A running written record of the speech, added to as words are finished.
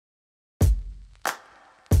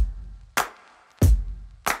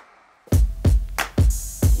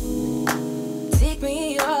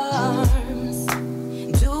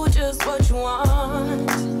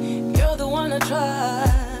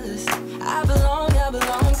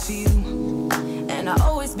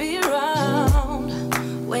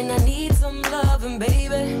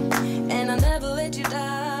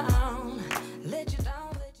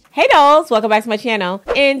Hey dolls, welcome back to my channel.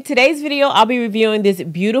 In today's video, I'll be reviewing this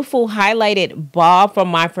beautiful highlighted bob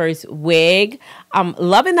from MyFirstWig. I'm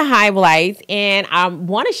loving the highlights and I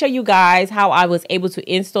want to show you guys how I was able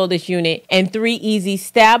to install this unit in 3 easy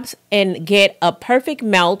steps and get a perfect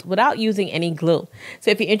melt without using any glue.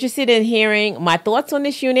 So if you're interested in hearing my thoughts on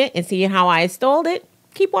this unit and seeing how I installed it,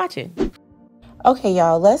 keep watching. Okay,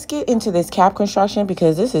 y'all, let's get into this cap construction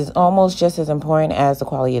because this is almost just as important as the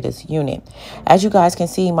quality of this unit. As you guys can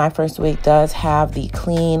see, MyFirstWig does have the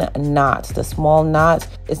clean knots, the small knots.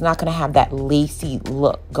 It's not going to have that lacy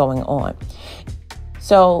look going on.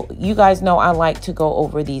 So you guys know I like to go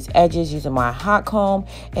over these edges using my hot comb.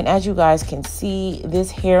 And as you guys can see, this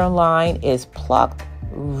hairline is plucked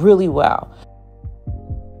really well.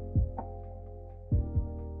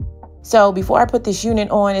 So before I put this unit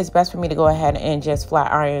on, it's best for me to go ahead and just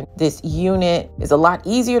flat iron this unit. It's a lot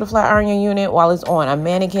easier to flat iron your unit while it's on a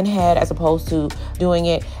mannequin head as opposed to doing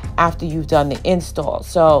it after you've done the install.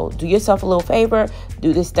 So do yourself a little favor,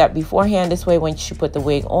 do this step beforehand. This way, when you put the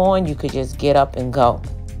wig on, you could just get up and go.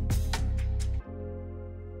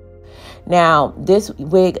 Now, this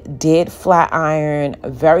wig did flat iron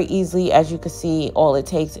very easily. As you can see, all it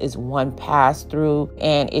takes is one pass through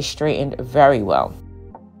and it's straightened very well.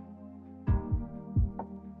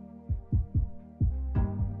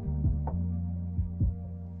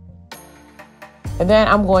 And then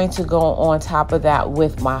I'm going to go on top of that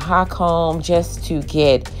with my hot comb just to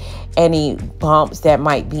get any bumps that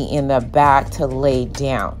might be in the back to lay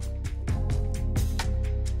down.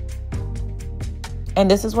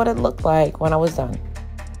 And this is what it looked like when I was done.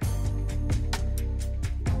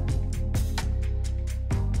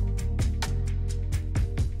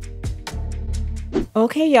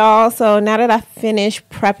 Okay, y'all, so now that I finished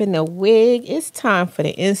prepping the wig, it's time for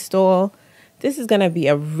the install. This is going to be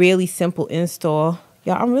a really simple install.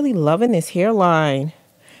 Y'all, I'm really loving this hairline.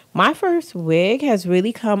 MyFirstWig has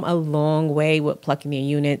really come a long way with plucking their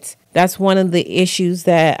units. That's one of the issues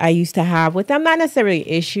that I used to have with them. Not necessarily an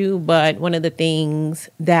issue, but one of the things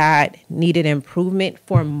that needed improvement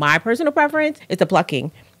for my personal preference is the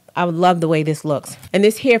plucking. I love the way this looks. And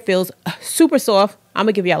this hair feels super soft. I'm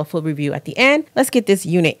going to give y'all a full review at the end. Let's get this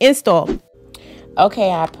unit installed.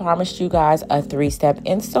 Okay, I promised you guys a 3-step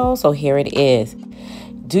install, so here it is.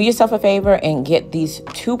 Do yourself a favor and get these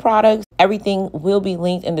 2 products. Everything will be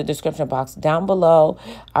linked in the description box down below.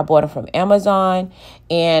 I bought it from Amazon,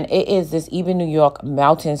 and it is this Even New York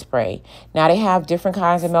melting spray. Now, they have different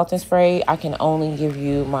kinds of melting spray. I can only give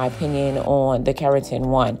you my opinion on the keratin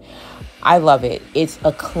one. I love it. It's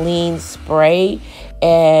a clean spray,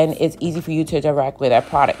 and it's easy for you to direct where that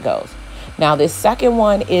product goes. Now, this second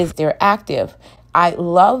one is their active. I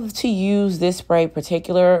love to use this spray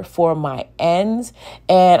particular for my ends,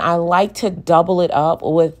 and I like to double it up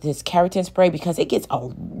with this keratin spray because it gets a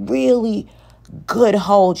really good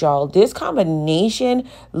hold, y'all. This combination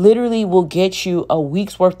literally will get you a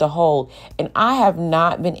week's worth of hold, and I have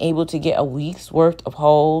not been able to get a week's worth of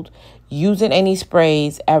hold using any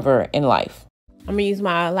sprays ever in life. I'm going to use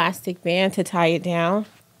my elastic band to tie it down.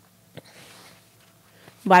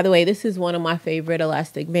 By the way, this is one of my favorite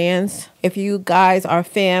elastic bands. If you guys are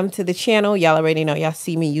fam to the channel, y'all already know, y'all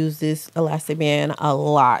see me use this elastic band a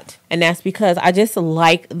lot. And that's because I just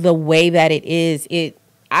like the way that it is.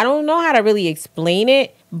 I don't know how to really explain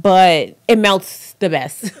it, but it melts the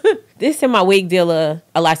best. This is my Wig Dealer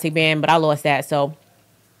elastic band, but I lost that. So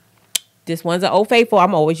this one's an Old Faithful.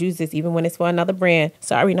 I'm always use this even when it's for another brand.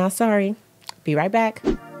 Sorry, not sorry. Be right back.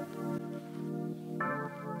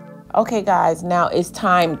 Okay, guys, now it's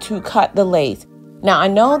time to cut the lace. Now, I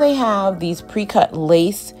know they have these pre-cut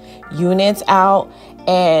lace units out,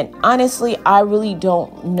 and honestly, I really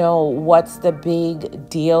don't know what's the big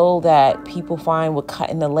deal that people find with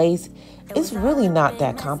cutting the lace. It's really not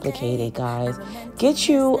that complicated, guys. Get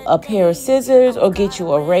you a pair of scissors or get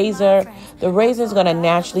you a razor. The razor is going to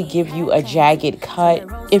naturally give you a jagged cut.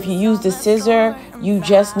 If you use the scissor, you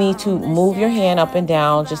just need to move your hand up and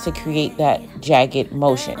down just to create that jagged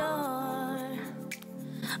motion.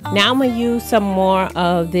 Now I'm going to use some more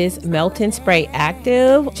of this melting spray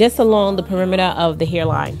active just along the perimeter of the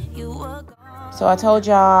hairline. So I told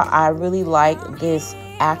y'all I really like this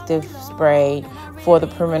active spray for the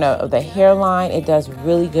perimeter of the hairline. It does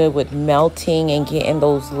really good with melting and getting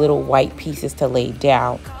those little white pieces to lay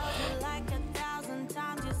down.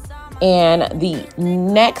 And the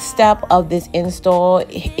next step of this install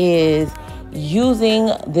is using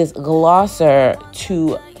this glosser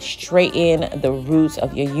to straighten the roots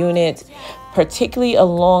of your units, particularly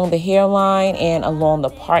along the hairline and along the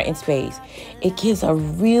parting space. It gives a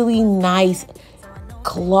really nice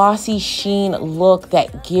glossy sheen look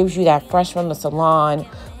that gives you that fresh from the salon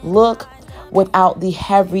look without the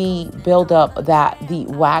heavy buildup that the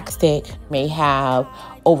wax stick may have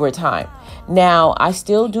over time. Now, I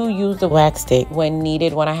still do use the wax stick when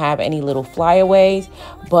needed when I have any little flyaways,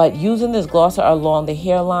 but using this glosser along the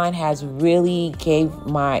hairline has really gave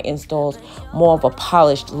my installs more of a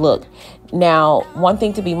polished look. Now, one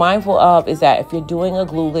thing to be mindful of is that if you're doing a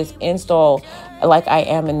glueless install, like I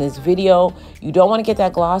am in this video, you don't want to get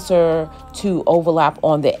that glosser to overlap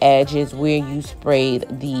on the edges where you sprayed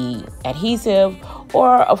the adhesive,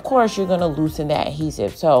 or of course you're going to loosen that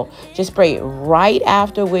adhesive. So just spray it right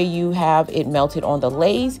after where you have it melted on the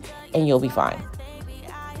lace and you'll be fine.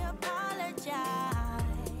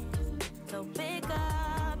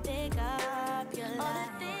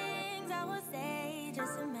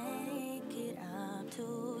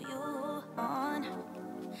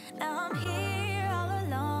 Now I'm here all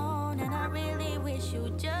alone, and I really wish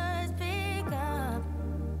you'd just pick up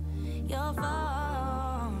your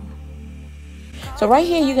phone. So right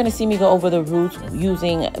here, you're going to see me go over the roots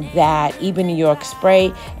using that Ebony New York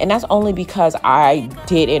spray. And that's only because I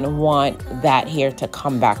didn't want that hair to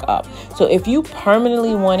come back up. So if you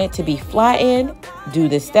permanently want it to be flattened, do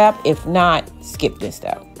this step. If not, skip this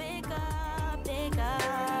step.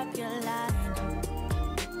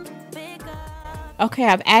 Okay,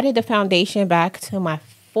 I've added the foundation back to my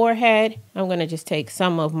forehead. I'm going to just take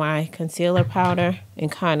some of my concealer powder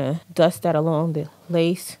and kind of dust that along the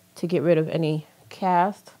lace to get rid of any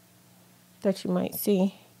cast that you might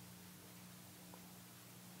see.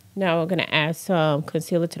 Now we're going to add some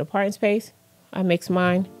concealer to the parting space. I mix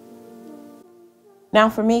mine.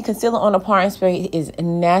 Now for me, concealer on the parting space is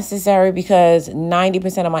necessary because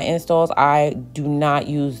 90% of my installs, I do not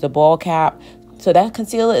use the ball cap. So that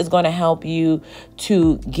concealer is going to help you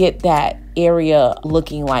to get that area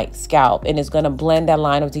looking like scalp, and it's going to blend that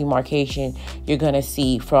line of demarcation you're going to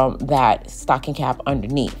see from that stocking cap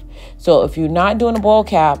underneath. So if you're not doing a ball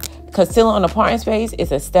cap, concealer on the parting space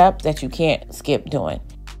is a step that you can't skip doing.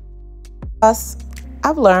 Plus,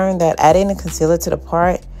 I've learned that adding the concealer to the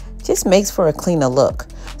part just makes for a cleaner look.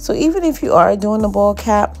 So even if you are doing the ball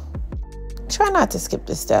cap, try not to skip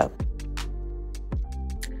this step.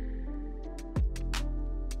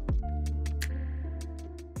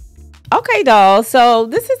 Okay, dolls, so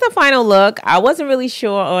this is the final look. I wasn't really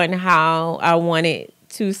sure on how I wanted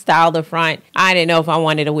to style the front. I didn't know if I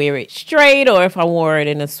wanted to wear it straight or if I wore it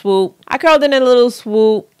in a swoop. I curled in a little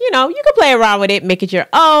swoop. You know, you can play around with it, make it your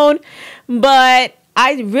own. But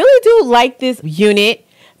I really do like this unit.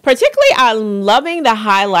 Particularly, I'm loving the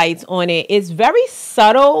highlights on it. It's very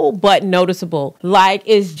subtle but noticeable. Like,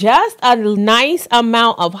 it's just a nice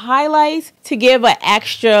amount of highlights to give an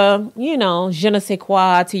extra, you know, je ne sais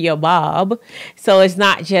quoi to your bob. So it's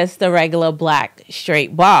not just the regular black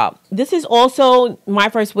straight bob. This is also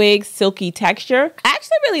MyFirstWig silky texture. I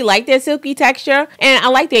actually really like their silky texture, and I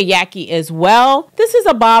like their yaki as well. This is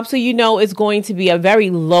a bob, so you know it's going to be a very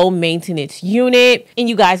low maintenance unit. And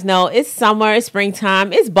you guys know it's summer, it's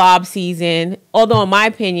springtime, it's bob season. Although in my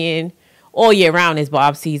opinion, all year round is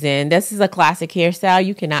bob season. This is a classic hairstyle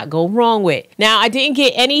you cannot go wrong with. Now, I didn't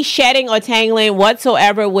get any shedding or tangling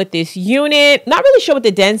whatsoever with this unit. Not really sure what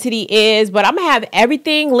the density is, but I'm gonna have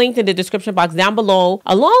everything linked in the description box down below,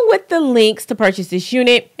 along with the links to purchase this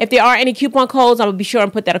unit. If there are any coupon codes, I'm gonna be sure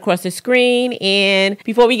and put that across the screen. And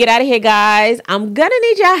before we get out of here, guys, I'm gonna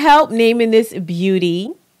need y'all help naming this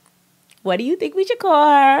beauty. What do you think we should call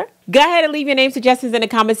her? Go ahead and leave your name suggestions in the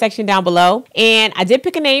comment section down below. And I did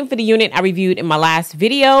pick a name for the unit I reviewed in my last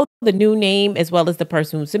video. The new name, as well as the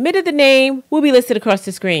person who submitted the name, will be listed across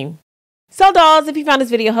the screen. So dolls, if you found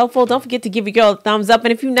this video helpful, don't forget to give your girl a thumbs up.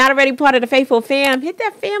 And if you're not already part of the Faithful Fam, hit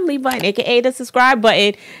that family button, aka the subscribe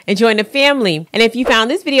button, and join the family. And if you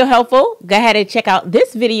found this video helpful, go ahead and check out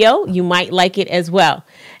this video. You might like it as well.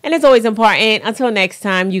 And it's always important, until next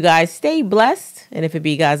time, you guys stay blessed. And if it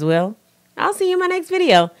be God's will, I'll see you in my next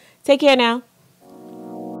video. Take care now.